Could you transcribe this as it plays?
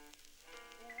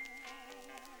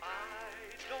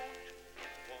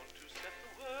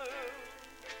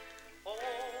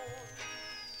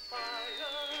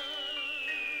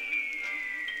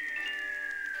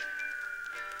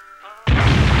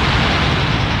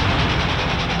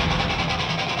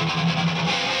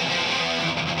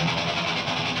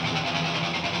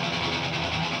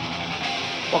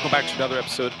Welcome back to another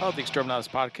episode of the Exterminatus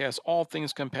Podcast, all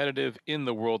things competitive in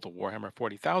the world of Warhammer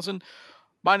 40,000.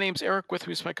 My name's Eric, with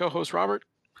me is my co-host Robert,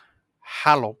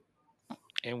 Hello.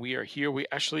 and we are here. We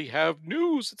actually have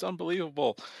news. It's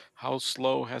unbelievable. How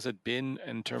slow has it been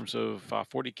in terms of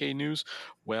 40K news?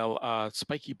 Well,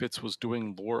 Spiky Bits was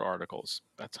doing lore articles.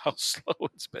 That's how slow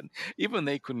it's been. Even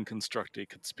they couldn't construct a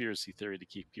conspiracy theory to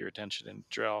keep your attention and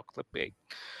draw clickbait.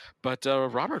 But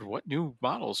Robert, what new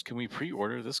models can we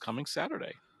pre-order this coming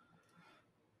Saturday?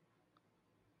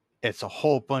 It's a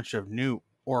whole bunch of new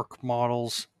orc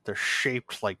models. They're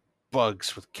shaped like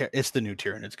bugs with it's the new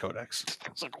Tyranids Codex. I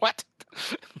was like, what?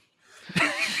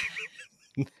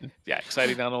 Yeah,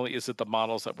 exciting. Not only is it the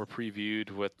models that were previewed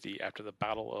with after the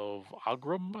Battle of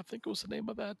Agram, I think was the name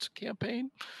of that campaign.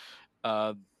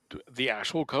 The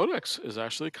actual codex is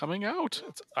actually coming out.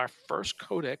 It's our first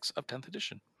codex of 10th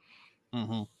edition.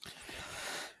 Mm-hmm.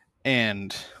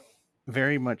 And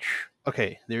very much,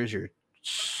 okay, there's your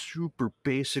super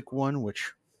basic one,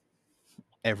 which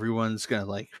everyone's gonna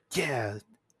like, yeah,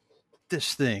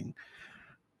 this thing.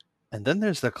 And then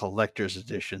there's the collector's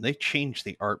edition. They changed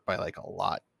the art by like a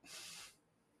lot.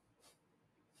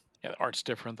 Yeah, the art's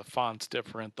different, the font's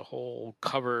different, the whole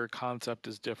cover concept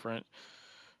is different.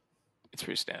 It's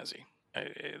pretty snazzy.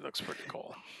 It looks pretty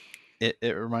cool. It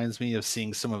reminds me of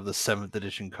seeing some of the 7th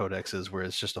edition codexes where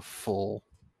it's just a full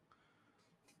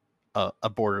a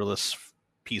borderless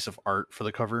piece of art for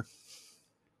the cover.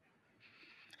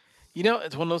 You know,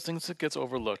 it's one of those things that gets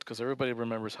overlooked because everybody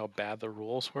remembers how bad the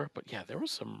rules were. But yeah, there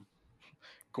was some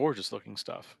gorgeous looking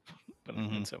stuff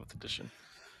in 7th edition.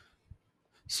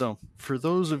 So, for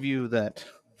those of you that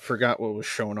forgot what was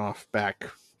shown off back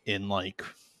in like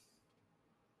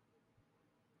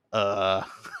March,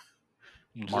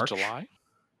 July?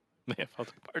 Yeah,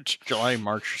 March. July,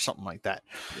 March, or something like that.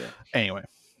 Yeah. Anyway,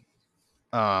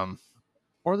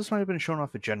 or this might have been shown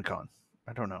off at Gen Con.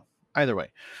 I don't know. Either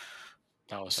way.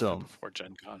 That was before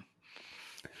Gen Con.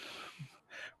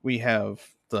 We have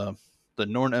the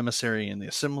Norn Emissary and the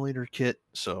Assimilator kit.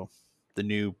 So, the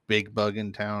new big bug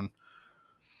in town.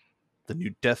 The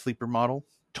new Death Leaper model.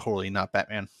 Totally not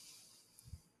Batman.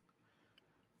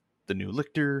 The new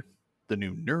Lictor. The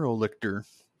new Neuro Lictor,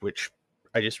 which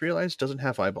I just realized doesn't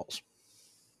have eyeballs.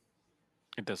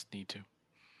 It doesn't need to.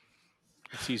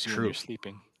 It sees you True. when you're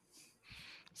sleeping.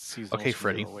 Okay,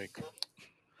 Freddy. Awake.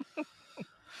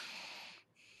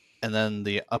 And then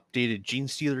the updated Gene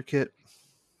Stealer kit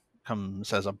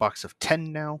comes as a box of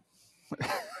 10 now,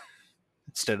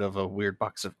 instead of a weird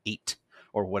box of 8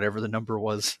 or whatever the number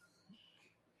was.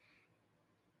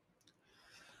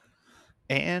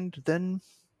 And then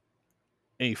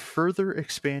a further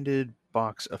expanded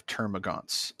box of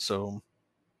Termagants. So,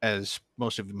 as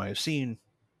most of you might have seen,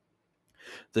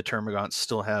 the Termagants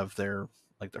still have their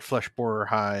Flesh Borer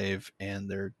Hive and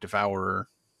their Devourer,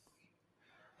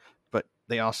 but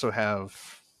they also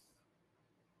have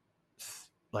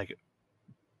like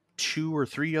 2 or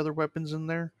 3 other weapons in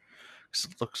there.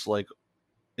 It looks like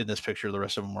in this picture the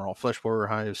rest of them are all Flesh Borer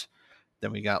Hives.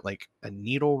 Then we got like a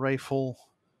needle rifle,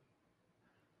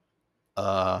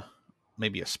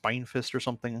 maybe a spine fist or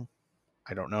something,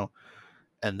 I don't know,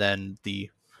 and then the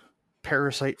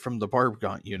parasite from the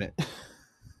Barbgaunt unit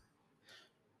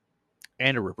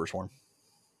and a Ripper Swarm,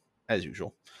 as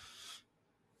usual.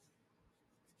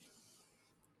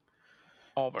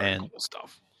 All very cool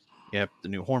stuff. Yep, the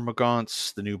new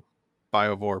Hormagaunts, the new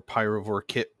Biovore Pyrovore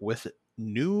kit with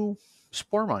new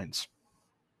spore mines.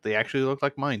 They actually look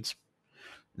like mines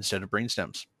instead of brain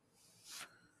stems.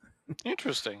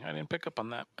 Interesting. I didn't pick up on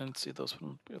that and see those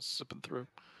when zipping through.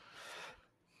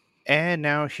 And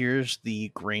now here's the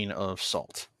grain of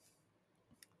salt.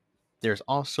 There's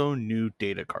also new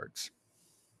data cards.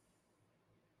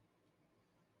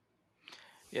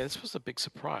 Yeah, this was a big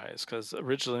surprise because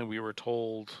originally we were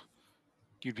told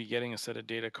you'd be getting a set of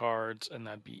data cards and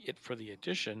that'd be it for the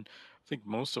edition. I think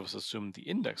most of us assumed the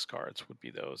index cards would be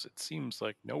those. It seems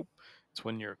like nope. It's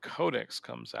when your codex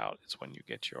comes out, it's when you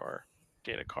get your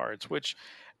data cards, which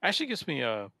actually gives me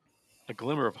a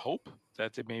glimmer of hope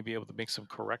that they may be able to make some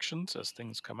corrections as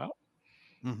things come out.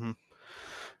 Mm-hmm.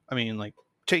 I mean, like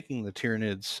taking the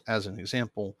Tyranids as an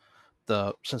example,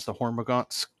 since the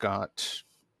Hormagaunts got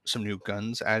some new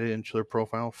guns added into their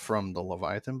profile from the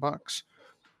Leviathan box,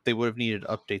 they would have needed to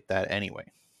update that anyway.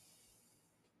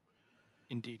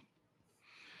 Indeed.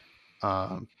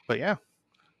 But yeah,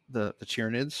 the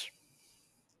Tyranids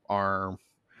are,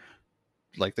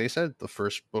 like they said, the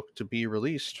first book to be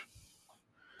released,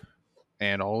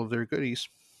 and all of their goodies.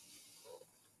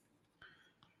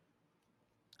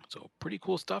 So pretty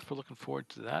cool stuff. We're looking forward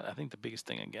to that. I think the biggest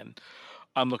thing again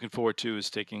I'm looking forward to is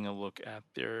taking a look at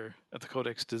the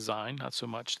codex design, not so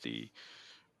much the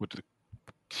what the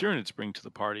Tyranids bring to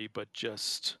the party, but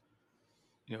just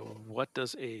what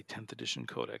does a 10th edition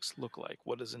codex look like?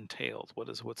 What is entailed?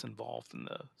 What's involved in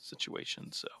the situation?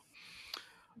 So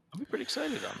I'll be pretty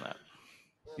excited on that.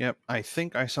 Yep, I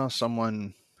think I saw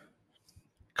someone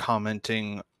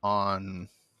commenting on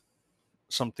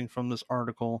something from this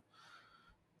article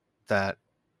that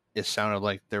it sounded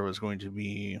like there was going to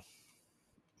be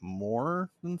more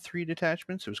than 3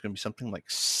 detachments. It was going to be something like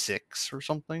 6 or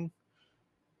something.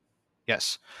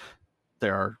 Yes,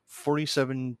 there are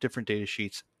 47 different data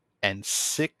sheets and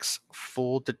 6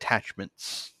 full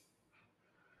detachments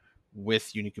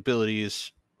with unique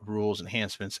abilities, rules,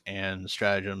 enhancements, and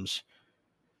stratagems.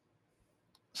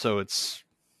 So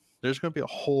there's going to be a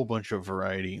whole bunch of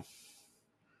variety.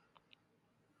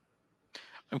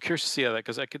 I'm curious to see how that,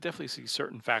 because I could definitely see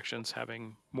certain factions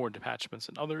having more detachments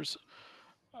than others,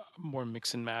 more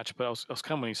mix and match. But I was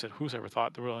kind of, when you said who's ever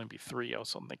thought there would only be 3, I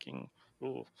was thinking,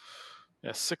 oh,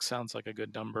 yeah, 6 sounds like a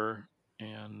good number.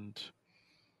 And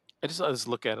I just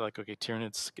look at it like, okay,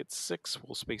 Tyranids get 6,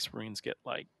 will Space Marines get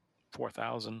like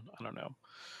 4,000? I don't know.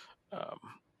 Um,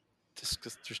 just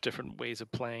because there's different ways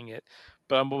of playing it.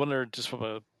 But I'm wondering, just from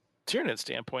a Tyranid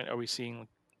standpoint, are we seeing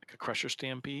like a Crusher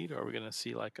Stampede? Or are we going to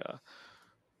see like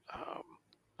um,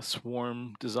 a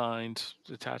swarm designed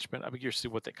detachment? I'd be curious to see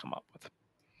what they come up with.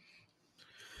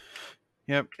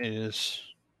 Yep, it is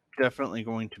definitely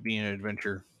going to be an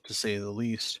adventure, to say the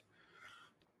least.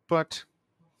 But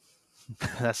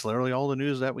that's literally all the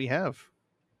news that we have.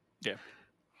 Yeah,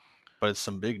 But it's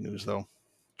some big news, though.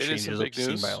 it is some Changes up big the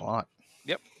scene by a news. lot.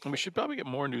 Yep, and we should probably get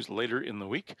more news later in the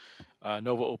week.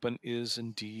 Nova Open is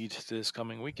indeed this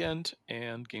coming weekend,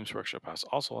 and Games Workshop has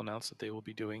also announced that they will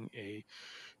be doing a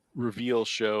reveal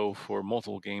show for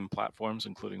multiple game platforms,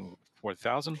 including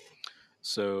 4000.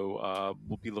 So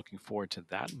we'll be looking forward to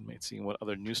that and seeing what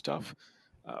other new stuff.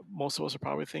 Most of us are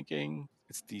probably thinking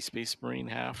it's the Space Marine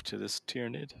half to this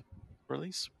Tyranid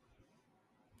release.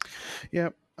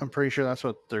 Yep, I'm pretty sure that's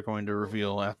what they're going to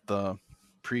reveal at the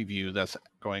preview that's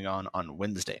going on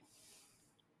Wednesday.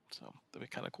 So that'd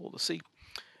be kind of cool to see.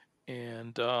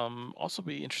 And also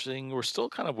be interesting. We're still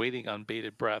kind of waiting on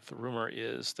bated breath. The rumor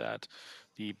is that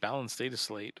the balanced data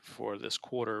slate for this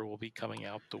quarter will be coming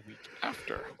out the week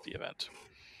after the event.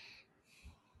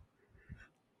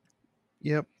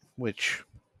 Yep, which,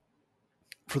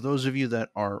 for those of you that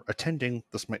are attending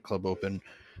the Smite Club Open,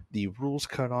 the rules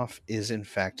cutoff is in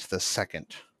fact the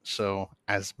 2nd. So,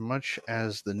 as much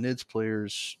as the NIDS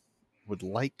players would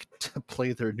like to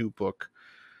play their new book,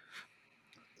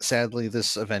 sadly,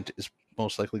 this event is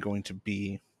most likely going to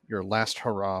be your last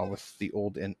hurrah with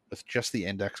with just the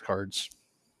index cards.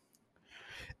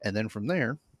 And then from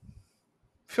there,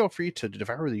 feel free to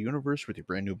devour the universe with your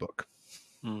brand new book.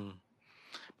 Hmm.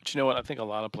 But you know what? I think a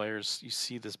lot of players, you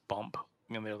see this bump,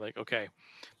 and they're like, okay,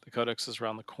 the Codex is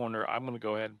around the corner. I'm going to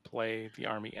go ahead and play the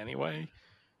army anyway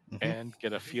Mm-hmm. and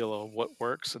get a feel of what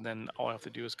works. And then all I have to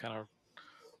do is kind of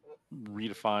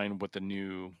redefine what the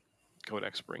new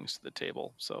Codex brings to the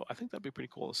table. So I think that'd be pretty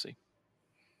cool to see.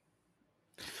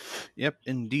 Yep,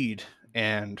 indeed.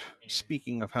 And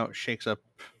speaking of how it shakes up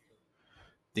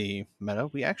the meta,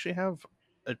 we actually have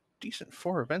a decent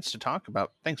 4 events to talk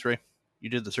about. Thanks, Ray. You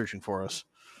did the searching for us.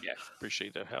 Yeah,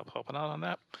 appreciate the helping out on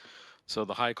that. So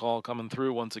the high call coming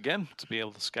through once again to be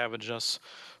able to scavenge us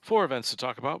 4 events to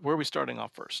talk about. Where are we starting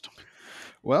off first?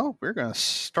 Well, we're going to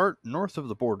start north of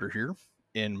the border here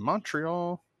in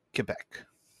Montreal, Quebec.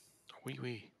 Wee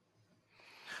wee.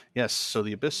 Yes, so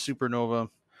the Abyss Supernova,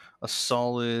 a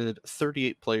solid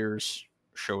 38 players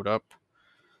showed up,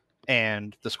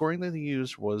 and the scoring that they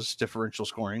used was differential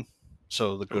scoring,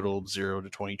 so the good Ooh. old 0 to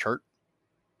 20 chart.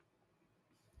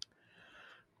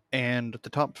 And the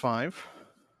top 5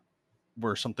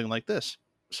 were something like this: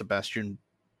 Sebastian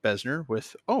Besner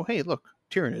with, oh, hey, look,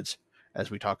 Tyranids,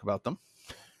 as we talk about them.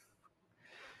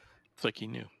 It's like he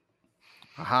knew.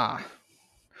 Aha.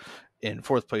 In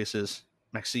 4th place is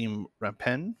Maxime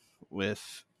Rapin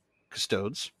with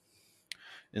Custodes.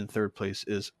 In 3rd place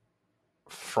is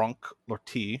Franck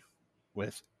Lortie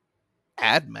with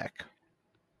AdMech.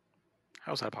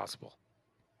 How's that possible?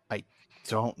 I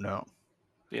don't know.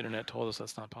 The internet told us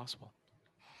that's not possible.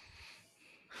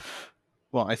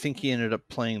 Well, I think he ended up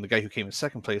playing the guy who came in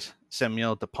 2nd place,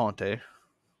 Samuel de Ponte,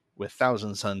 with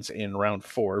Thousand Suns in round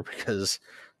 4 because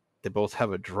they both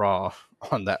have a draw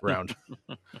on that round.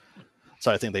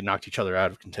 So I think they knocked each other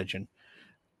out of contention.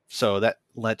 So that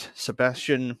let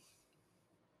Sebastian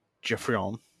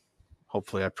Geoffrion,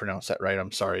 hopefully I pronounced that right,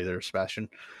 I'm sorry there, Sebastian,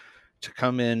 to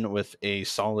come in with a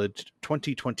solid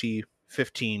 2020,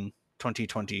 15,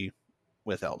 2020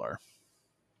 with Eldar.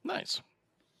 Nice.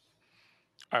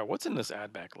 All right, what's in this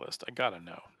ad back list? I gotta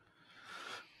know.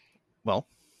 Well,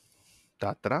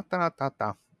 da da da da da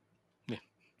da. Yeah.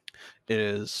 It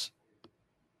is.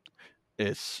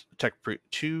 It's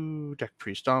two Tech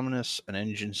Priest Dominus, an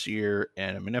Engine Seer,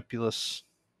 and a Manipulus.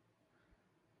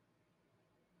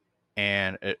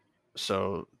 And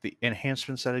so the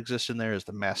enhancements that exist in there is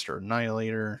the Master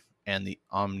Annihilator and the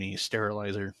Omni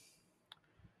Sterilizer.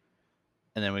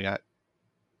 And then we got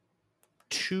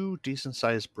 2 decent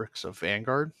sized bricks of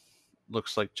Vanguard.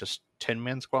 Looks like just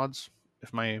 10-man squads,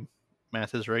 if my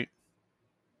math is right.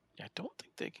 Yeah, I don't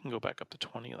think they can go back up to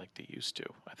 20 like they used to.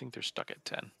 I think they're stuck at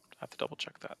 10. I have to double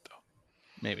check that though.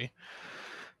 Maybe.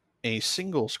 A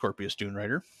single Scorpius Dune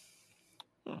Rider.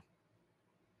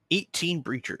 18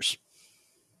 Breachers.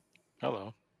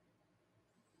 Hello.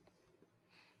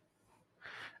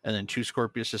 And then 2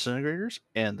 Scorpius Disintegrators,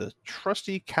 and the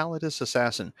trusty Calidus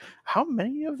Assassin. How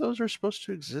many of those are supposed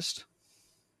to exist?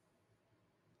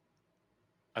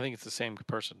 I think it's the same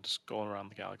person just going around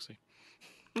the galaxy.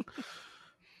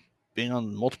 Being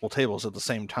on multiple tables at the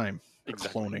same time.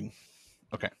 Exactly. Cloning.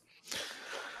 Okay.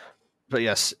 But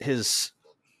yes,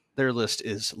 their list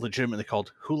is legitimately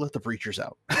called Who Let the Breachers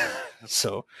Out?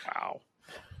 So Wow.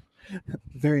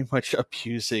 very much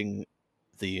abusing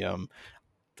the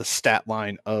stat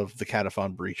line of the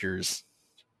Cataphon Breachers,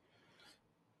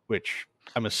 which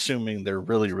I'm assuming they're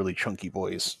really, really chunky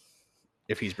boys.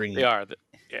 If he's bringing, They are.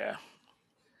 Yeah.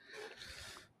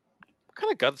 What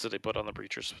kind of guns did they put on the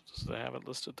breachers? Does they have it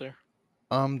listed there?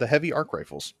 the heavy arc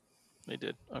rifles. They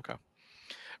did. Okay.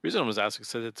 The reason I was asking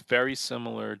said it's very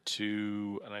similar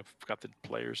to, and I forgot the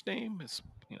player's name. It's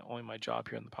only my job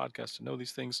here on the podcast to know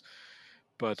these things.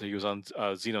 But he was on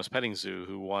Xenos Petting Zoo,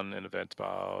 who won an event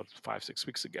about 5-6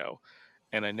 weeks ago.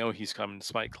 And I know he's coming to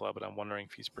Spike Club, and I'm wondering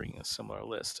if he's bringing a similar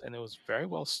list. And it was very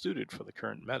well suited for the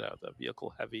current meta, the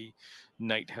vehicle heavy,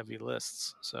 knight heavy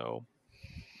lists. So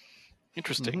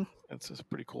interesting. It's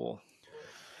pretty cool.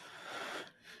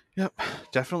 Yep,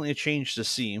 definitely a change to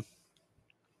see.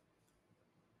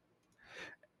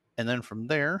 And then from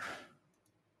there,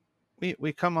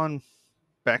 we come on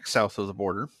back south of the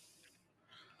border,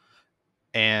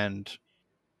 and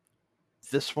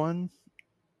this one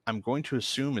I'm going to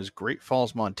assume is Great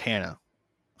Falls, Montana,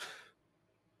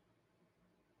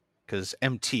 because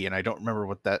MT, and I don't remember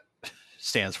what that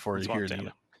stands for It's here in the.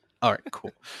 Montana. All right,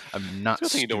 cool. I'm not It's a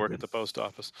good thing you don't work stupid. at the post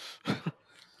office.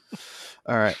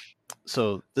 All right,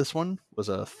 so this one was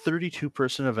a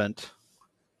 32-person event,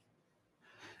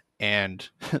 and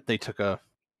they took a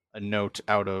note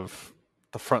out of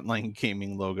the Frontline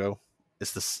Gaming logo.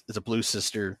 It's a blue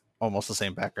sister, almost the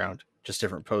same background, just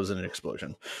different pose and an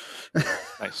explosion.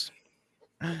 Nice.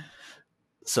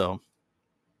 So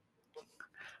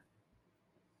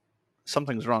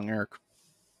something's wrong, Eric.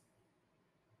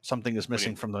 Something is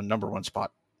missing from the number 1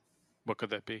 spot. What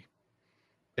could that be?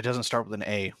 It doesn't start with an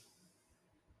A.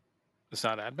 It's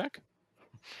not Admech?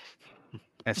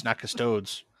 It's not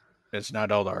Custodes. It's not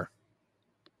Eldar.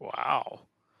 Wow.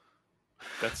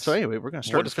 So anyway, we're going to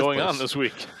start what in is 5th going place. on this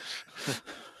week?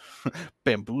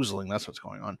 Bamboozling, that's what's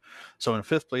going on. So in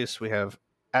 5th place, we have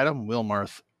Adam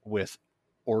Wilmarth with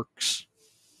Orcs.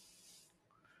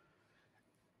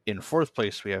 In 4th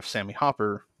place, we have Sammy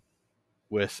Hopper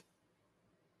with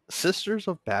Sisters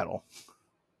of Battle.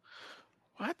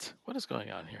 What? What is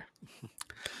going on here?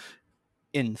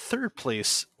 In 3rd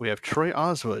place, we have Troy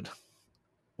Oswood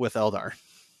with Eldar.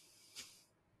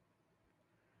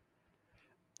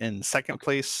 In 2nd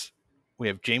place, we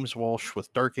have James Walsh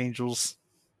with Dark Angels.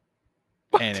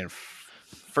 What? And in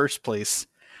 1st place,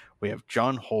 we have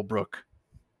John Holbrook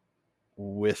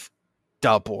with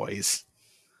Da Boys.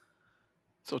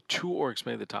 So 2 orcs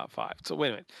made the top 5. So wait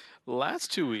a minute. The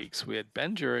last 2 weeks, we had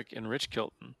Ben Jurek and Rich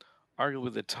Kilton,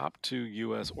 arguably the top 2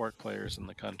 U.S. orc players in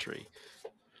the country.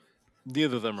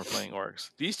 Neither of them are playing orcs.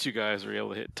 These 2 guys were able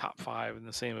to hit top 5 in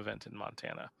the same event in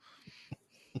Montana.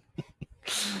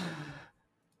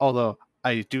 Although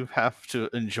I do have to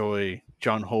enjoy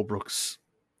John Holbrook's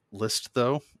list,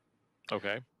 though.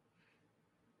 Okay.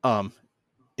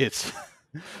 It's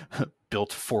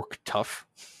built fork tough.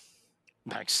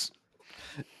 Nice.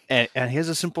 And he has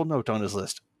a simple note on his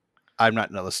list. I'm not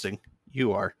enlisting.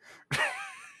 You are.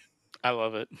 I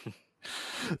love it.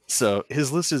 So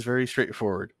his list is very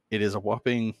straightforward. It is a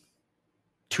whopping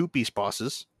 2 beast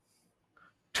bosses,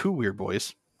 2 weird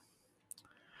boys,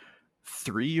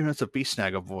 3 units of beast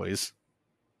snaggle boys,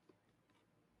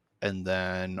 and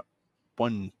then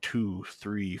 1, 2,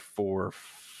 3, 4,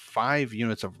 5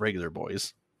 units of regular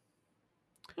boys,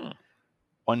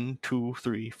 1, 2,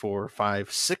 3, 4,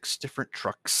 5, 6 different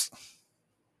trucks,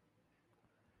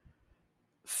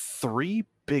 3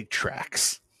 big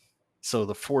tracks. So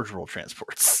the Forge World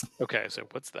transports. Okay, so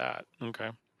what's that?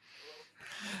 Okay.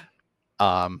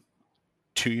 2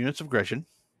 units of Gretchen,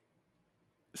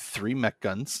 3 mech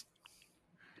guns,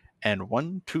 and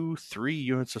 1, 2, 3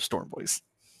 units of Storm Boys.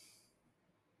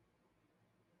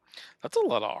 That's a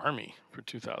lot of army for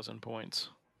 2,000 points.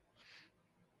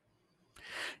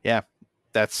 Yeah,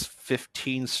 that's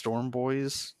 15 Storm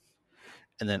Boys,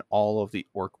 and then all of the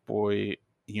Orc Boy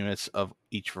units of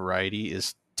each variety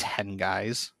is 10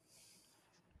 guys.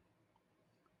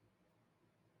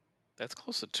 That's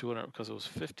close to 200 because it was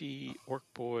 50 Orc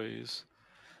Boys.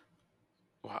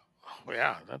 Wow. Well,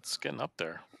 yeah, that's getting up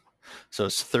there. So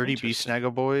it's 30 Beast Interesting.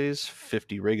 Snaggle Boys,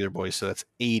 50 regular boys. So that's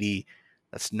 80.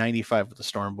 That's 95 with the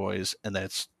Storm Boys, and then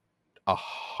it's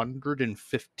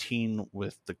 115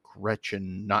 with the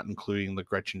Gretchen, not including the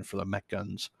Gretchen for the mech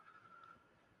guns.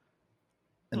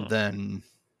 And then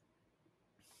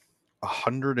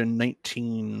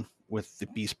 119 with the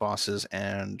Beast Bosses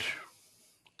and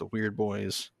the Weird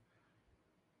Boys.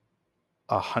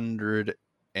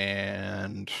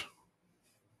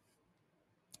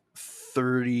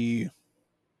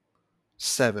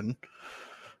 137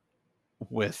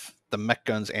 with the mech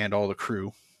guns and all the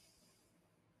crew.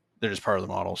 They're just part of the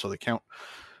model, so they count.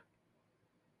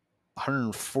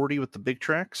 140 with the big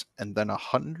tracks, and then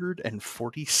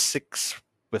 146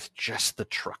 with just the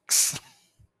trucks.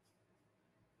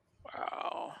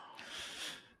 Wow.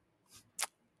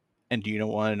 And do you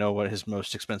want to know what his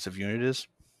most expensive unit is?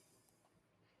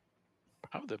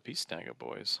 How the Beast Snagger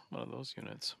Boys? One of those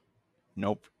units.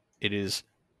 Nope. It is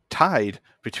tied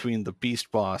between the Beast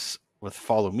Boss with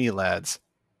Follow Me Lads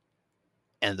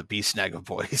and the Beast Snagger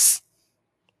Boys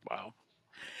Wow.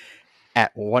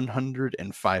 at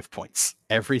 105 points.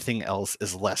 Everything else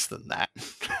is less than that.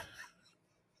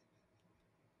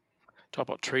 Talk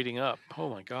about trading up. Oh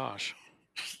my gosh.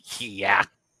 Yeah.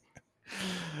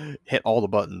 Hit all the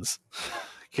buttons.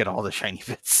 Get all the shiny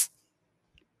bits.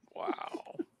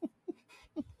 Wow.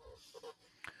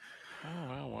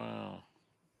 Wow.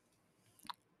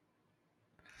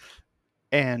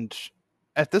 And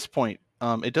at this point,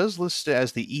 it does list it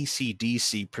as the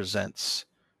ECDC presents.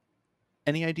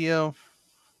 Any idea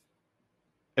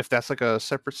if that's like a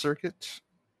separate circuit?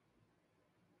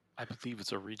 I believe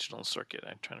it's a regional circuit.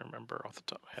 I'm trying to remember off the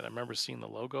top of my head. I remember seeing the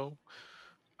logo.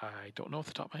 I don't know off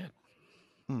the top of my head.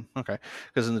 Okay.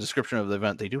 Because in the description of the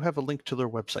event, they do have a link to their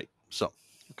website. So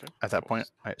Okay. at that point,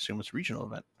 I assume it's a regional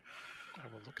event. I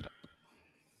will look it up.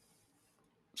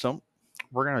 So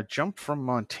we're going to jump from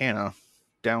Montana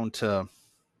down to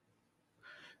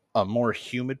a more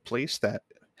humid place that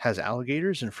has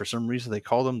alligators, and for some reason they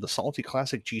call them the Salty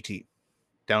Classic GT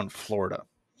down in Florida.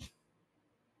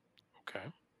 Okay.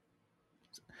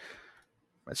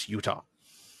 That's Utah.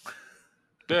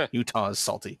 Yeah. Utah is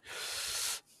salty.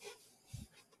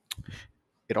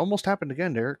 It almost happened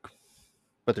again, Derek,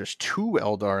 but there's 2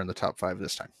 Eldar in the top 5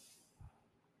 this time.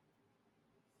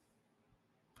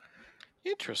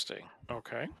 Interesting.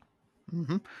 Okay.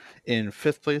 Mm-hmm. In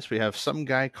 5th place, we have some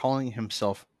guy calling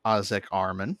himself Ozek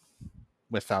Arman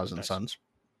with Thousand Nice. Suns.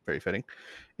 Very fitting.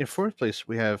 In 4th place,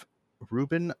 we have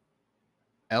Ruben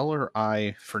L or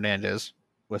I Fernandez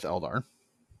with Eldar.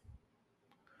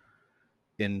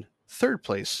 In 3rd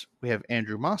place, we have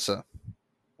Andrew Massa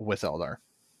with Eldar.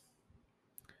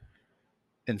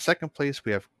 In 2nd place,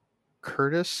 we have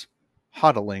Curtis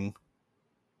Hodling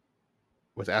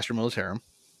with Astra Militarum.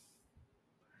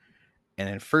 And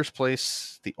in 1st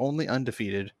place, the only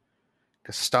undefeated,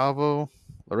 Gustavo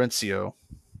Laurencio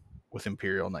with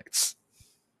Imperial Knights.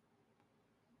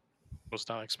 Was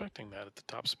not expecting that at the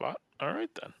top spot. All right,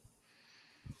 then.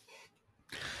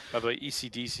 By the way,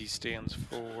 ECDC stands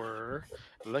for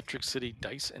Electric City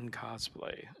Dice and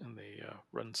Cosplay, and they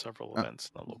run several events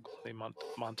in the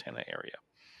Montana area.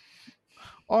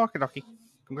 Oh, okay.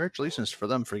 Congratulations for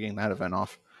them for getting that event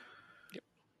off. Yep.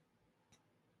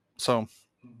 So,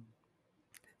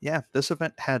 yeah, this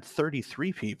event had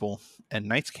 33 people, and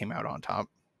Knights came out on top.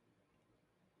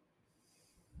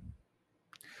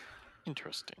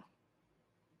 Interesting.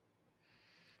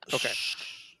 Okay.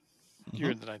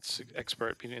 You're the Knights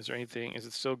expert. Is there anything? Is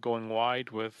it still going wide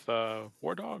with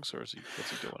War Dogs, or what's he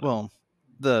doing? Well,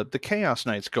 the Chaos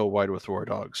Knights go wide with War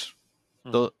Dogs.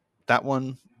 That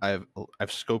one I've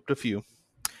scoped a few.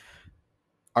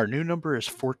 Our new number is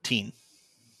 14.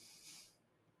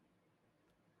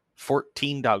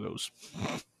 14 doggos.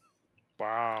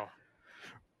 Wow.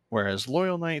 Whereas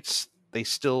Loyal Knights, they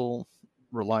still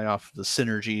rely off the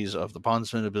synergies of the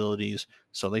Bondsman abilities,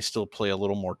 so they still play a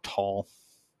little more tall.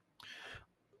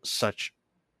 such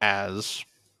as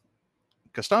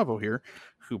Gustavo here,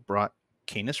 who brought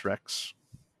Canis Rex,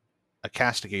 a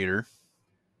Castigator,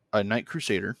 a Knight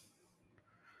Crusader,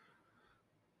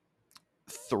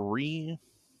 two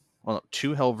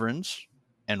Helverins,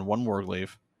 and one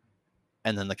Warglaive,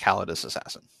 and then the Calidus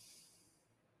Assassin.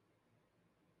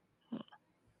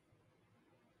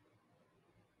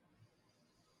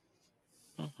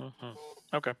 Mm-hmm.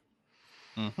 Okay.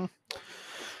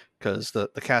 Because the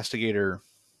Castigator,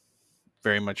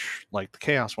 very much like the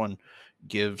Chaos one,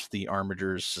 gives the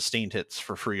Armigers sustained hits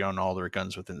for free on all their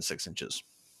guns within 6 inches.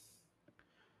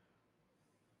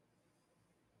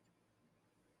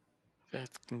 That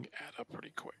can add up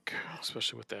pretty quick,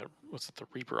 especially with that. What's it, the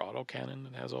Reaper autocannon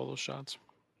that has all those shots?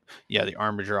 Yeah, the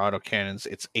Armiger autocannons,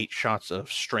 it's 8 shots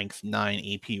of strength 9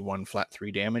 AP 1 flat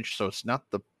 3 damage, so it's not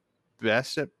the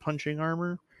best at punching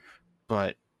armor,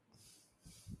 but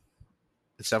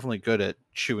it's definitely good at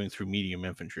chewing through medium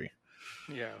infantry.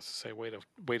 Yeah, say weight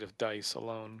of dice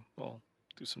alone will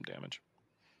do some damage.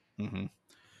 Mm-hmm.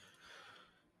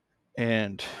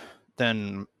 And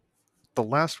then the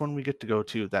last one we get to go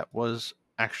to that was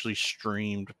actually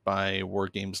streamed by War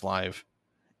Games Live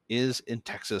is in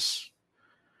Texas,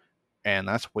 and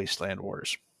that's Wasteland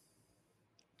Wars.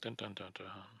 Dun dun dun dun.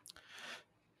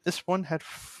 This one had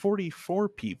 44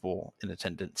 people in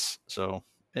attendance, so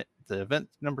the event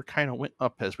number kind of went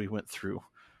up as we went through.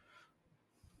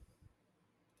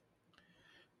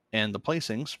 And the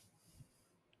placings,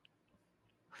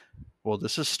 well,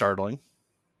 this is startling.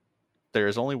 There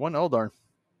is only one Eldar,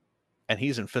 and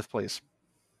he's in 5th place.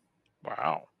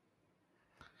 Wow.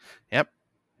 Yep.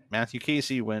 Matthew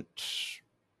Casey went.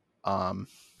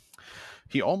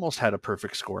 He almost had a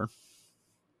perfect score,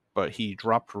 but he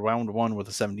dropped round 1 with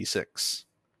a 76,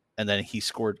 and then he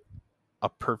scored a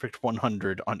perfect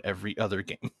 100 on every other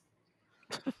game.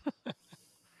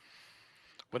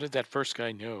 What did that first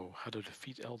guy know? How to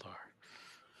defeat Eldar?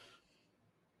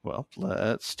 Well,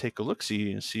 let's take a look,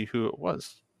 see who it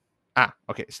was.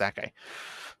 Okay, it's that guy.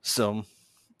 So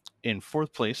in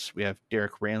 4th place, we have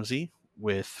Derek Ramsey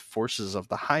with Forces of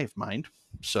the Hive Mind.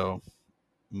 So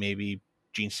maybe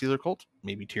Gene Stealer Cult,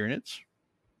 maybe Tyranids.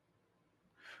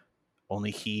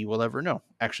 Only he will ever know.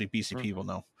 Actually, BCP will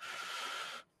know.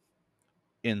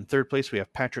 In 3rd place, we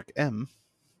have Patrick M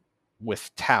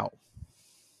with Tau.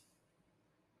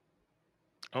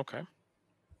 Okay.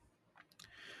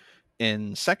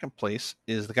 In 2nd place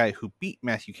is the guy who beat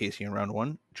Matthew Casey in round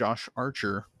 1, Josh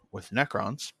Archer with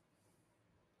Necrons.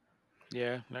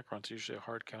 Yeah, Necron's usually a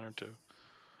hard counter to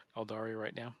Eldari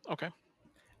right now. Okay.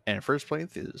 And first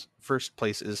place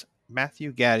is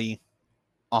Matthew Gaddy,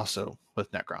 also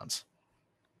with Necrons.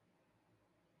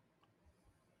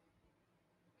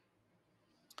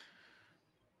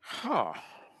 Huh.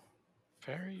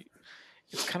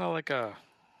 It's kind of like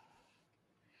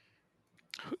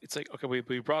it's like, okay,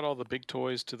 we brought all the big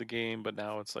toys to the game, but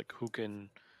now it's like who can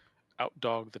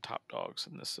outdog the top dogs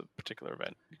in this particular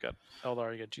event. You got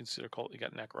Eldar, you got Gene Stealer Cult, you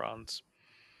got Necrons.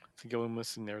 I think the only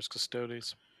missing there is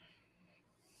Custodes.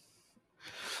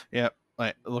 Yeah,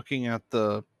 like looking at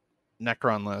the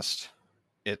Necron list,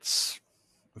 it's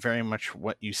very much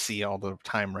what you see all the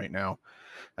time right now.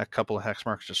 A couple of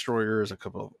Hexmark Destroyers, a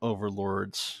couple of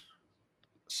Overlords,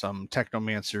 some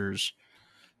Technomancers,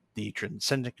 the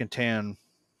Transcendent Catan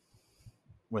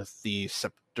with the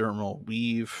Septermal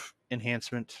Weave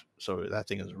enhancement, so that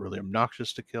thing is really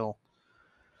obnoxious to kill.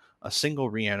 A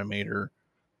single Reanimator,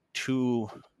 2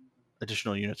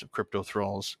 additional units of Crypto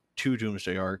Thralls, 2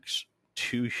 Doomsday Arcs,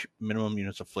 2 minimum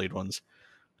units of Flayed Ones,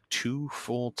 2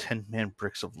 full 10-man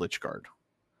bricks of Lich-Guard.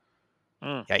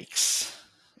 Yikes.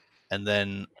 And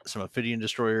then some Ophidian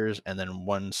Destroyers, and then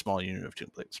 1 small unit of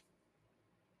Tomb Blades.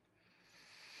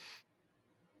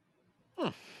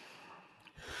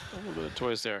 A little bit of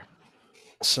toys there.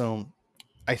 So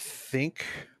I think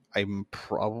I'm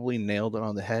probably nailed it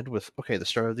on the head with, okay, the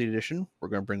start of the edition, we're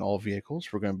going to bring all vehicles,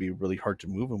 we're going to be really hard to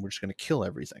move, and we're just going to kill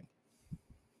everything.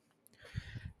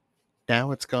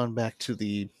 Now it's gone back to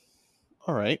the,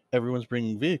 all right, everyone's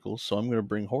bringing vehicles, so I'm going to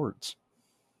bring hordes.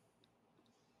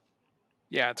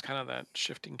 Yeah, it's kind of that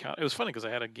shifting count. It was funny because I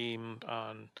had a game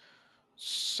on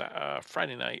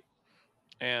Friday night,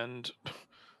 and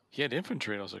he had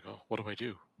infantry, and I was like, "Oh, what do I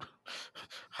do?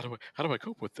 how do I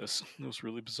cope with this?" It was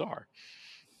really bizarre.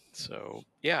 So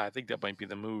yeah, I think that might be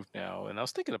the move now. And I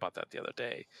was thinking about that the other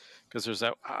day because there's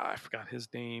that I forgot his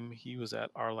name. He was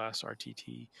at our last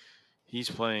RTT. He's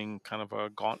playing kind of a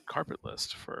gaunt carpet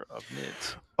list of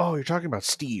mids. Oh, you're talking about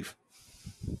Steve.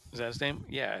 Is that his name?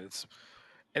 Yeah, it's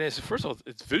first of all,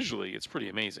 it's visually it's pretty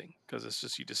amazing because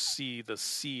you just see the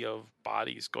sea of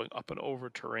bodies going up and over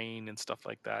terrain and stuff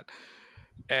like that.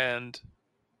 And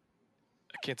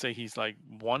I can't say he's like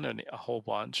won a whole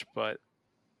bunch, but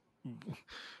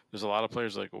there's a lot of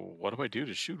players like, well, what do I do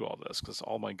to shoot all this? Because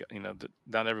all my,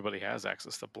 not everybody has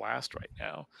access to blast right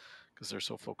now because they're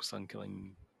so focused on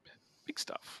killing big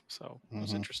stuff. So it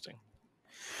was Hmm. interesting.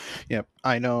 Yep,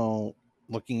 I know.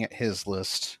 Looking at his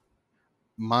list,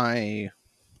 my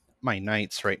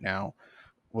knights right now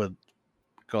would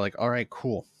go like, all right,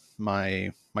 cool.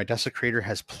 My desecrator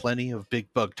has plenty of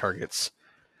big bug targets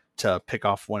to pick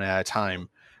off one at a time,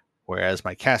 whereas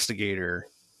my castigator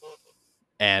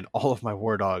and all of my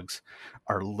war dogs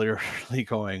are literally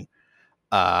going,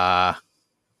 uh,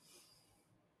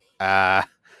 uh,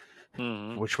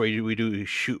 Hmm. which way do we do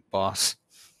shoot, boss?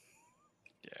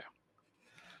 Yeah.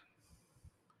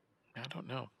 I don't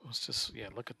know. It's just, yeah,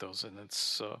 look at those, and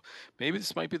it's maybe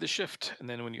this might be the shift. And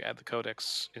then when you add the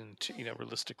codex into,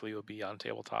 realistically, it'll be on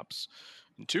tabletops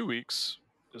in 2 weeks.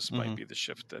 This might Mm-hmm. be the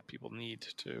shift that people need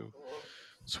to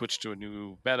switch to a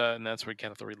new meta, and that's where you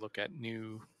kind of have to relook at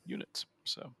new units.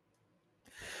 So,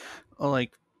 Well,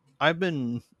 like, I've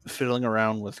been fiddling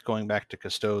around with going back to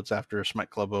Custodes after Smite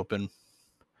Club Open,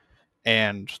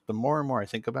 and the more and more I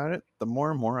think about it, the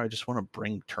more and more I just want to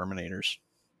bring Terminators.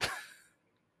 they're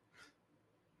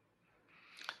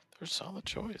a solid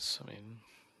choice. I mean,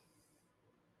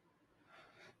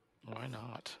 why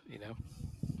not?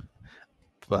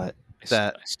 But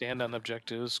that, I stand on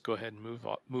objectives. Go ahead and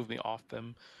move me off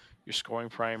them. You're scoring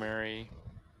primary.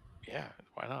 Yeah,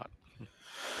 why not?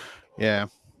 yeah,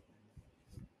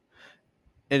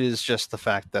 it is just the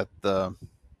fact that the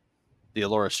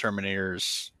Aloris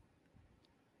Terminators,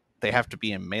 they have to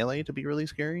be in melee to be really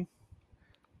scary,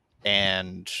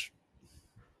 and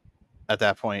at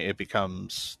that point it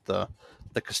becomes the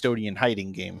custodian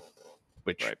hiding game,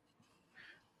 which Right.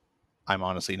 I'm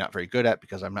honestly not very good at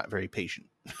because I'm not very patient.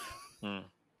 Hmm. Yeah,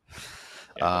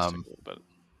 it does take Um, a little bit.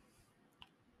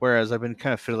 Whereas I've been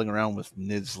kind of fiddling around with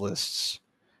NIDS lists,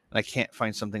 and I can't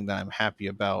find something that I'm happy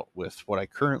about with what I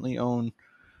currently own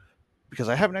because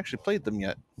I haven't actually played them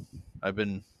yet. I've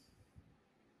been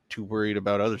too worried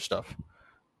about other stuff.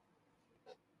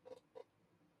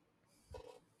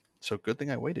 So good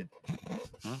thing I waited.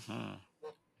 Hmm.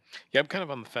 Yeah, I'm kind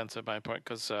of on the fence at my point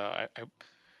because I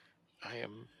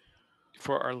am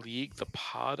for our league, the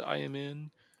pod I am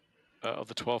in. Of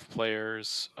the 12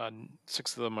 players,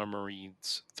 6 of them are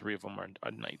Marines, 3 of them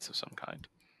are Knights of some kind.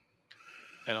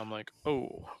 And I'm like,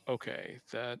 oh, okay,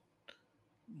 that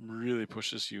really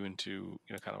pushes you into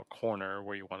kind of a corner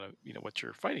where you want to what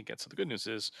you're fighting against. So the good news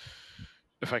is,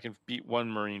 if I can beat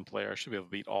one Marine player, I should be able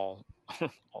to beat all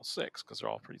all 6 because they're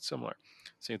all pretty similar.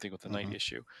 Same thing with the Knight Mm-hmm.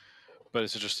 issue. But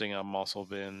it's interesting. I'm also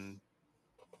been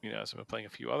as I've been playing a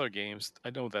few other games,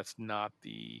 I know that's not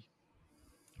the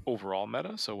overall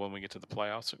meta. So when we get to the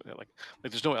playoffs, like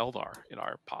there's no Eldar in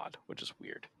our pod, which is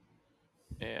weird,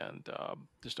 and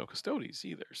there's no Custodes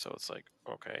either. So it's like,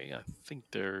 okay, I think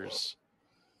there's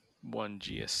one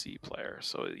GSC player,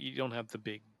 so you don't have the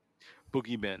big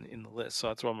boogeymen in the list. So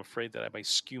that's why I'm afraid that I might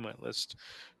skew my list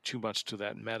too much to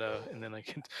that meta, and then I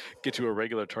can get to a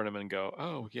regular tournament and go,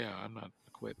 oh yeah, I'm not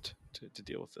equipped to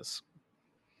deal with this.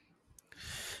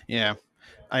 Yeah,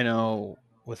 I know.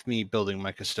 With me building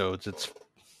my custodes,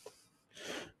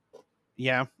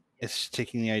 yeah, it's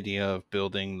taking the idea of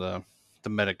building the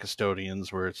meta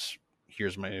custodians where it's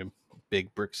here's my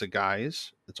big bricks of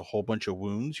guys. It's a whole bunch of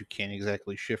wounds. You can't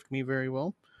exactly shift me very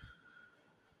well.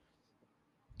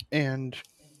 And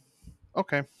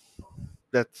okay,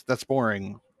 that's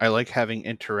boring. I like having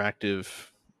interactive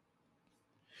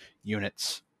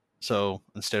units. So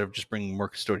instead of just bringing more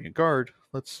custodian guard,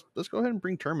 let's go ahead and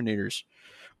bring terminators.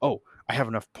 Oh, I have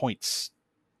enough points.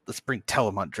 Let's bring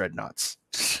Telemont dreadnoughts.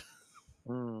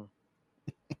 Mm.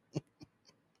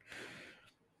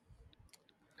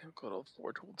 Good old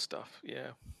foretold stuff.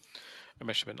 Yeah. I've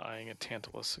actually been eyeing a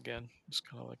Tantalus again. Just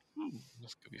kind of like,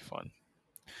 this could be fun.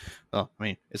 Well, I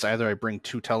mean, it's either I bring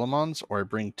 2 Telemons or I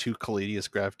bring 2 Caladius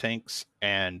grav tanks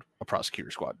and a prosecutor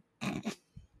squad.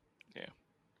 Yeah.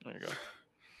 There you go.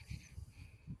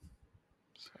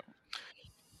 So,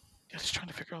 yeah, just trying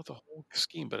to figure out the whole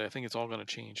scheme, but I think it's all going to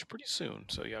change pretty soon.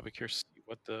 So yeah, I'll be curious to see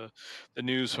what the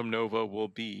news from Nova will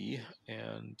be,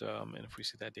 and if we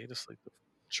see that data slate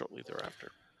shortly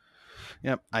thereafter.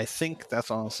 Yep, I think that's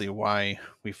honestly why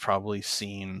we've probably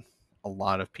seen a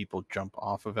lot of people jump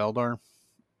off of Eldar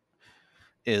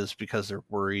is because they're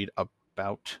worried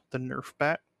about the nerf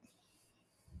bat.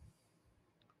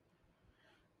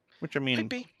 Which I Might mean,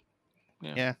 be.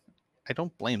 Yeah. yeah, I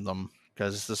don't blame them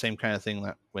because it's the same kind of thing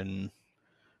that when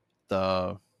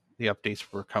the the updates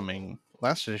were coming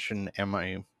last edition and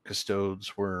my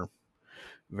custodes were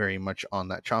very much on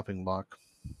that chopping block.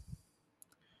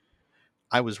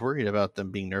 I was worried about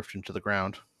them being nerfed into the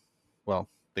ground. Well,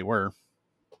 they were,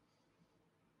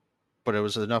 but it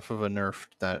was enough of a nerf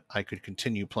that I could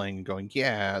continue playing and going,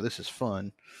 yeah, this is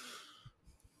fun.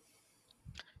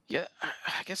 Yeah,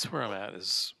 I guess where I'm at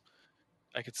is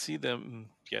I could see them,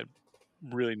 yeah,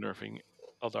 really nerfing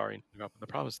Eldari and Drop. The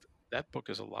problem is that book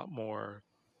is a lot more.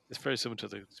 It's very similar to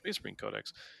the Space Marine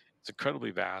Codex. It's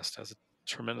incredibly vast, has a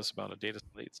tremendous amount of data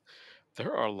slates.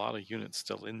 There are a lot of units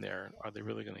still in there. Are they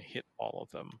really going to hit all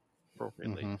of them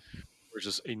appropriately, Hmm. or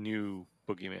just a new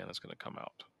boogeyman is going to come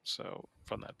out? So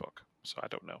from that book, so I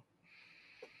don't know.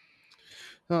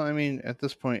 Well, I mean, at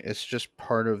this point, it's just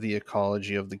part of the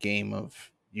ecology of the game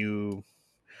of you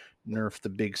nerf the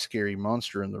big scary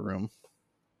monster in the room.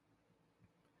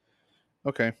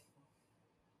 Okay,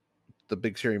 the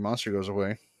big scary monster goes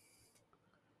away.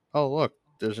 Oh, look,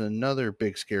 there's another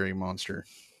big scary monster.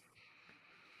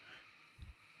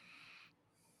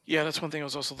 Yeah, that's one thing I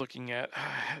was also looking at. I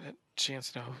had a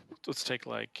chance, let's take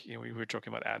like, we were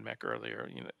joking about AdMech earlier,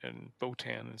 and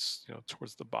Votan is,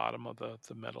 towards the bottom of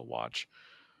the metal watch.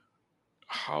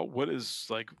 What is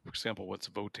like, for example, what's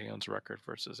Votan's record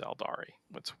versus Aldari?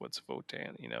 What's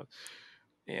Votan,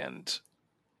 And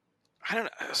I don't know.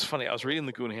 It's funny. I was reading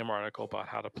the Goonhammer article about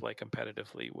how to play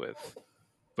competitively with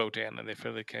Votan, and they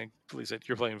fairly said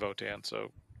you're playing Votan,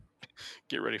 so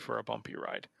get ready for a bumpy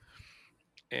ride.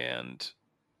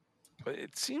 But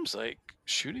it seems like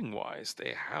shooting wise,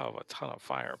 they have a ton of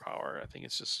firepower. I think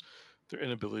it's just their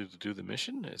inability to do the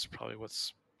mission is probably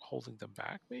what's holding them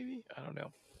back. Maybe, I don't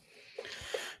know.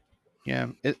 Yeah,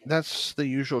 that's the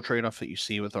usual trade off that you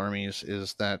see with armies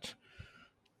is that,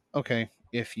 okay,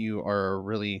 if you are a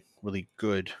really, really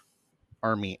good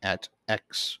army at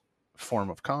X form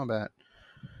of combat,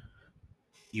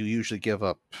 you usually give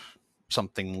up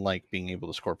something like being able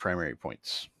to score primary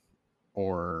points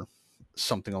or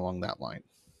something along that line.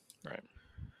 Right.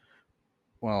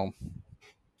 Well,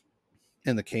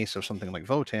 in the case of something like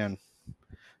Votan,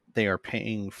 they are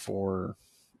paying for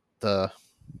the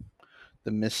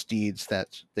misdeeds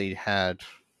that they had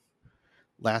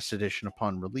last edition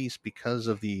upon release because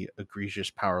of the egregious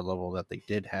power level that they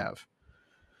did have.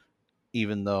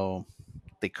 Even though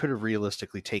they could have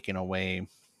realistically taken away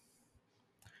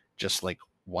just like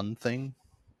one thing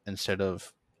instead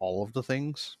of all of the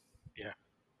things. Yeah.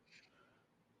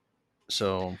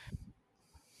 So,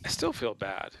 I still feel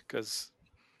bad because,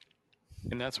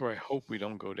 and that's where I hope we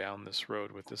don't go down this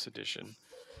road with this edition.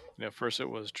 First it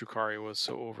was Drukari was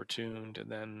so overtuned, and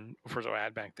then first I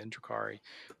add back, then Drukari,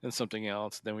 then something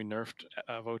else. Then we nerfed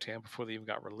Votan before they even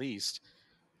got released.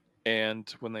 And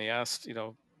when they asked,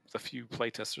 the few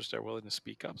playtesters that are willing to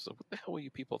speak up, so what the hell were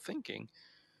you people thinking?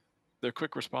 Their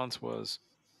quick response was,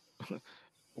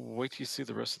 wait till you see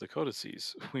the rest of the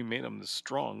codices. We made them this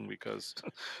strong because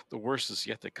the worst is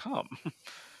yet to come.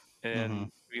 And mm-hmm.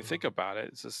 when you think about it,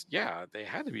 it's just, yeah, they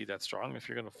had to be that strong if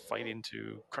you're going to fight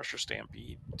into Crusher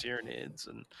Stampede, Tyranids,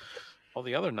 and all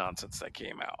the other nonsense that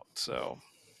came out. So,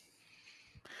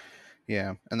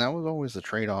 Yeah, and that was always the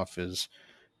trade off is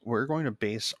we're going to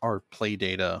base our play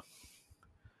data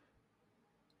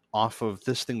off of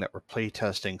this thing that we're play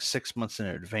testing 6 months in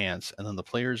advance, and then the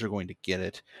players are going to get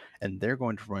it and they're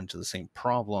going to run into the same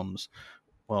problems.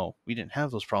 Well, we didn't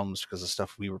have those problems because the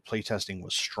stuff we were playtesting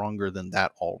was stronger than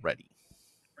that already.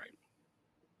 right.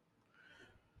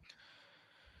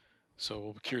 So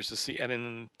we'll be curious to see. And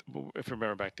then, if you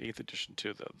remember back to 8th edition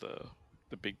too,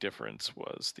 the big difference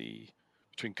was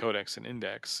between Codex and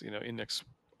Index. Index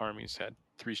armies had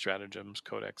 3 stratagems,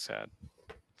 Codex had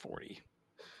 40.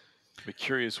 I'll be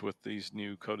curious with these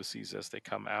new codices as they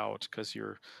come out, because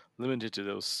you're limited to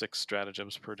those 6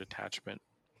 stratagems per detachment.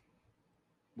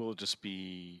 Will it just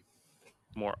be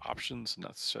more options,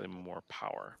 not necessarily more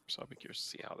power? So I'll be curious to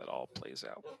see how that all plays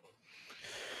out.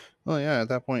 Well, yeah, at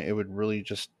that point, it would really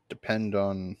just depend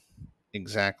on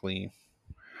exactly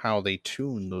how they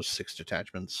tune those 6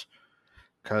 detachments.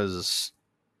 Because,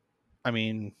 I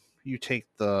mean, you take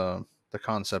the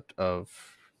concept of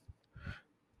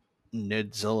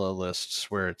Nidzilla lists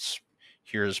where it's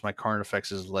here's my Carnifex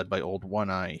is led by Old One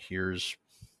Eye, here's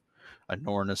a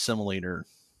Norn Assimilator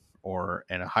or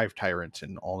and a Hive Tyrant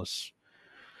and all this.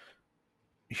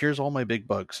 Here's all my big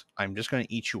bugs. I'm just going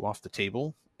to eat you off the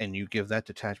table, and you give that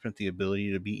detachment the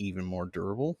ability to be even more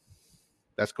durable.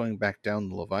 That's going back down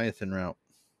the Leviathan route.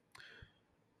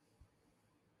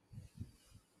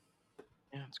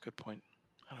 Yeah, that's a good point.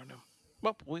 I don't know.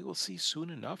 Well, we will see soon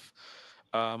enough.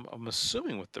 I'm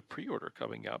assuming with the pre-order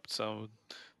coming up, so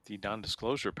the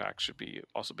non-disclosure pack should be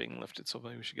also being lifted. So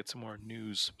maybe we should get some more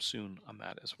news soon on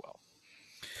that as well.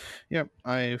 Yep,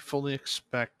 I fully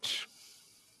expect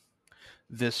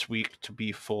this week to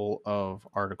be full of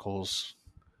articles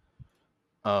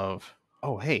of,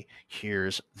 oh, hey,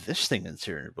 here's this thing in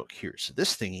your book. Here's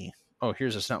this thingy. Oh,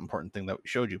 here's this not important thing that we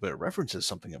showed you, but it references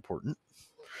something important.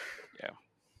 Yeah,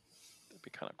 that'd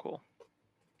be kind of cool.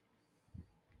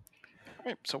 All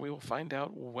right, so we will find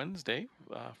out Wednesday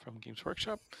from Games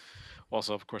Workshop.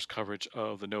 Also, of course, coverage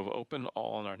of the Nova Open,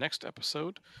 all in our next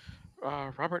episode.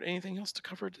 Robert, anything else to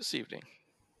cover this evening?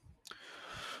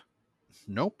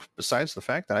 Nope. Besides the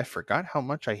fact that I forgot how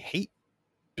much I hate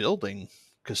building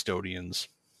custodians.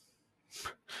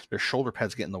 Their shoulder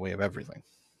pads get in the way of everything.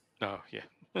 Oh, yeah.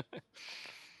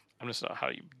 I'm just not how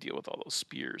you deal with all those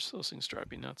spears. Those things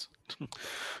drive me nuts.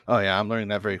 Oh, yeah, I'm learning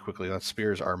that very quickly. That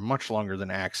spears are much longer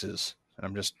than axes. And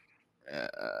I'm just...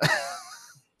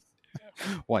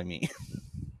 why me?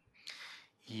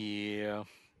 Yeah.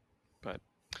 But...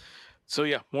 So,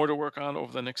 yeah, more to work on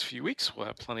over the next few weeks. We'll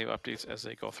have plenty of updates as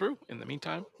they go through. In the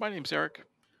meantime, my name's Eric.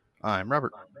 I'm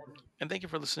Robert. And thank you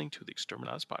for listening to the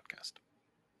Exterminatus Podcast.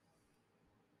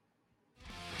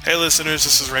 Hey listeners,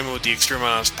 this is Raymond with the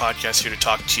Exterminatus Podcast here to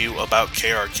talk to you about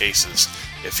KR cases.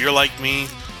 If you're like me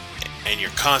and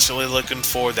you're constantly looking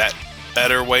for that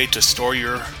better way to store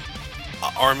your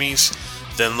armies,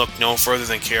 then look no further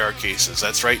than KR cases.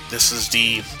 That's right, this is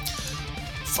the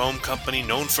foam company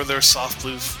known for their soft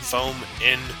blue foam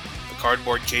in the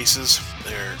cardboard cases.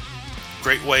 They're a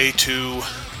great way to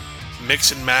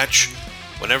mix and match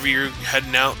whenever you're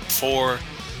heading out for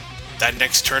that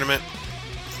next tournament.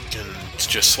 You can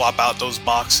just swap out those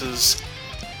boxes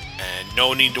and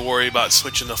no need to worry about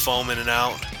switching the foam in and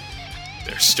out.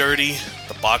 They're sturdy,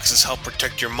 the boxes help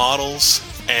protect your models,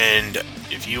 and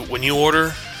when you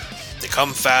order, they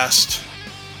come fast,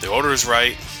 the order is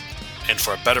right, and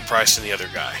for a better price than the other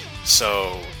guy.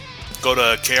 So go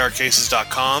to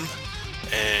krcases.com,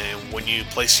 and when you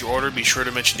place your order, be sure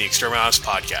to mention the Exterminatus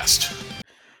Podcast.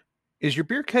 Is your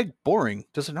beer keg boring?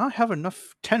 Does it not have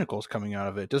enough tentacles coming out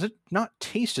of it? Does it not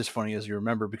taste as funny as you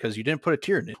remember because you didn't put a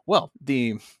tear in it? Well,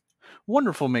 the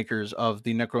wonderful makers of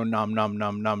the Necro Nom Nom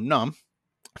Nom Nom Nom,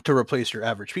 to replace your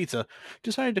average pizza,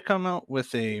 decided to come out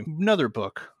with another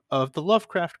book of the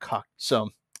Lovecraft cocktail. So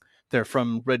they're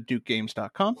from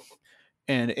reddukegames.com,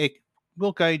 and it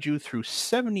will guide you through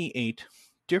 78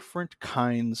 different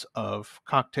kinds of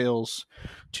cocktails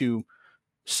to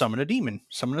summon a demon,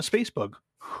 summon a space bug.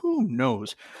 Who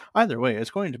knows? Either way,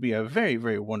 it's going to be a very,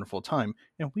 very wonderful time,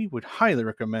 and we would highly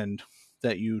recommend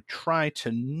that you try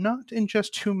to not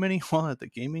ingest too many while at the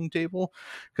gaming table,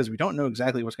 because we don't know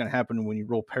exactly what's going to happen when you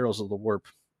roll Perils of the Warp,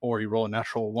 or you roll a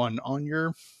natural 1 on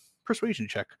your persuasion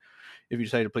check if you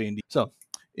decide to play D&D. So,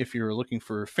 if you're looking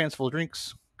for fanciful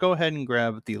drinks, go ahead and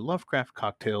grab the Lovecraft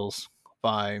cocktails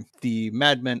by the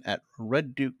madmen at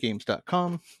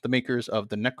reddukegames.com, the makers of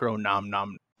the Necro Nom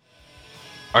Nom.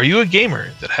 Are you a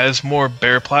gamer that has more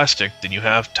bare plastic than you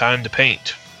have time to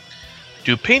paint?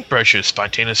 Do paintbrushes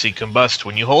spontaneously combust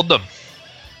when you hold them?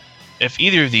 If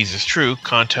either of these is true,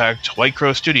 contact White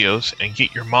Crow Studios and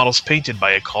get your models painted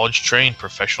by a college-trained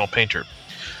professional painter.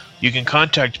 You can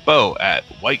contact Bo at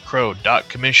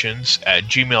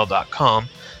whitecrow.commissions@gmail.com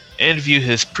and view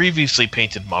his previously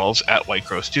painted models at White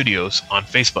Crow Studios on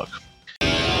Facebook.